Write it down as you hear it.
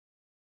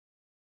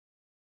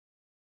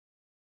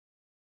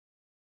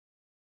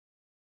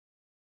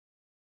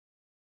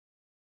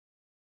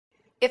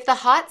If the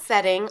hot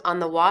setting on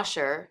the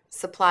washer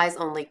supplies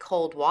only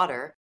cold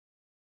water,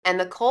 and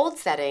the cold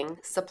setting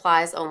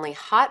supplies only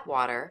hot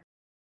water,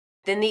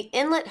 then the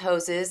inlet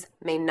hoses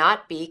may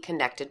not be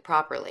connected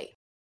properly.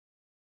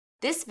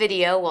 This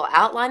video will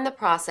outline the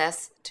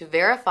process to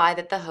verify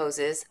that the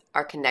hoses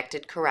are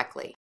connected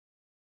correctly.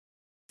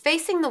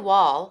 Facing the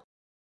wall,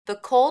 the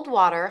cold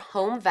water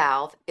home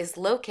valve is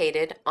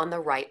located on the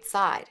right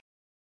side,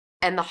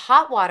 and the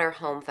hot water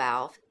home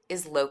valve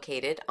is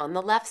located on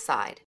the left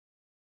side.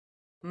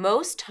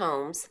 Most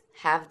homes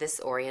have this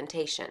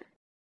orientation.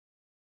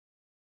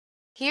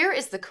 Here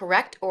is the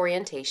correct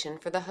orientation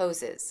for the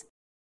hoses.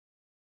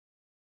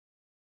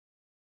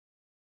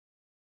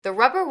 The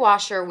rubber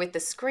washer with the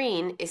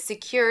screen is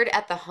secured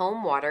at the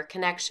home water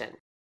connection.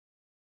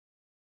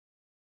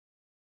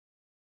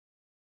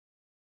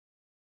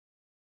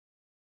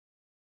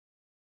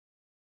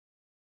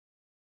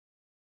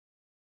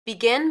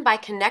 Begin by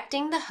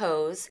connecting the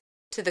hose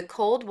to the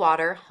cold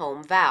water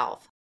home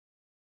valve.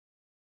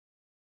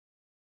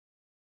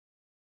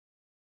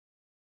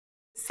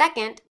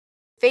 Second,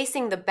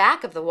 facing the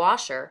back of the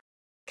washer,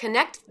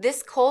 connect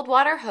this cold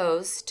water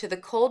hose to the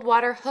cold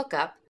water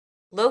hookup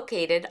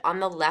located on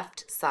the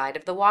left side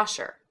of the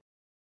washer.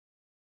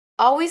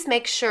 Always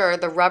make sure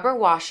the rubber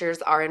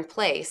washers are in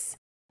place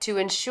to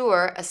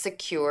ensure a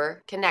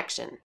secure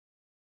connection.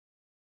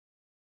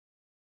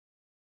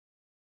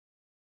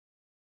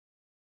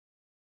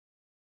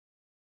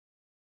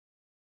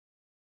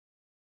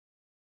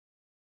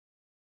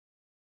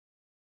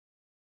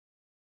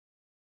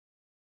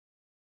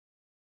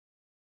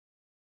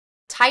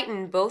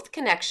 Tighten both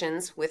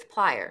connections with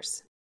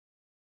pliers.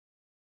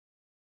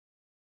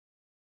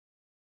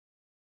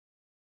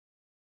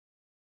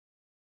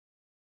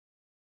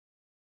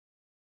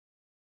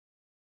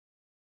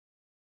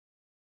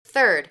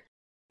 Third,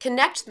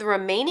 connect the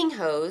remaining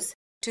hose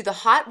to the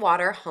hot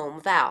water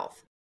home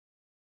valve.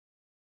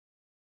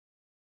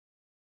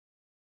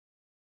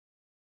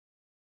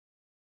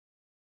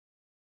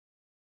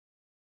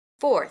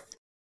 Fourth,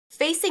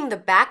 facing the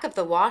back of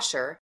the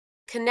washer,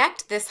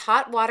 connect this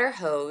hot water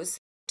hose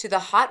to the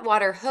hot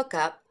water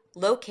hookup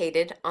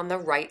located on the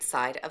right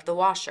side of the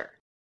washer.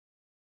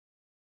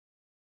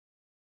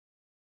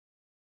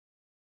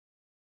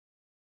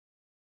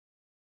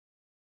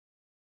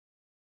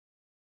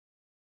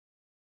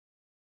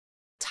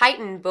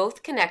 Tighten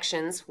both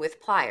connections with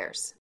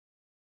pliers.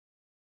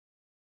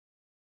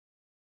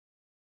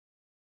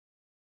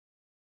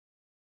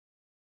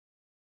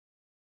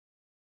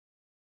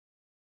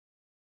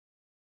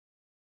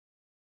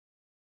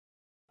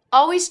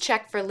 Always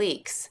check for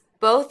leaks,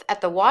 both at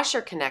the washer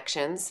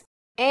connections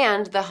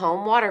and the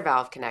home water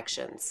valve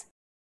connections.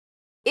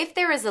 If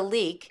there is a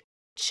leak,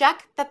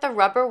 check that the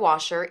rubber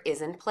washer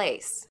is in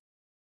place.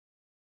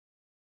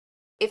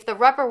 If the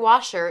rubber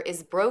washer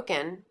is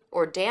broken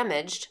or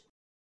damaged,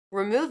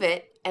 remove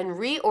it and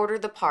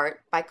reorder the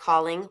part by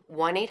calling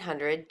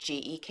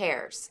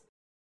 1-800-GE-CARES.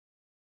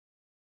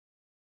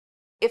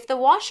 If the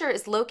washer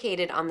is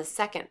located on the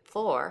second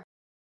floor,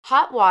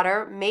 hot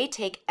water may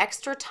take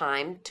extra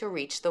time to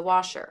reach the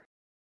washer.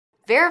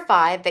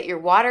 Verify that your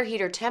water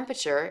heater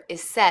temperature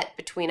is set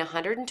between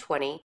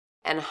 120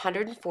 and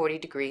 140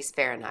 degrees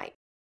Fahrenheit.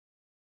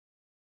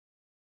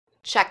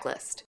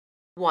 Checklist.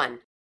 1.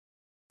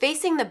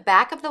 Facing the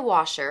back of the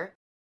washer,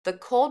 the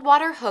cold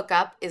water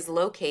hookup is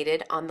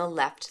located on the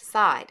left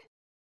side.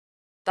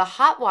 The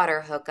hot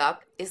water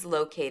hookup is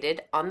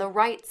located on the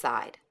right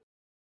side.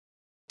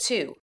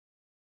 2.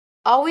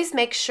 Always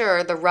make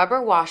sure the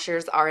rubber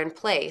washers are in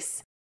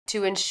place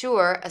to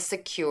ensure a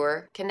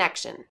secure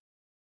connection.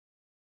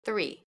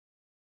 3.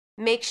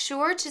 Make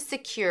sure to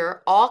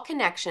secure all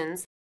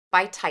connections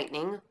by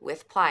tightening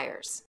with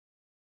pliers.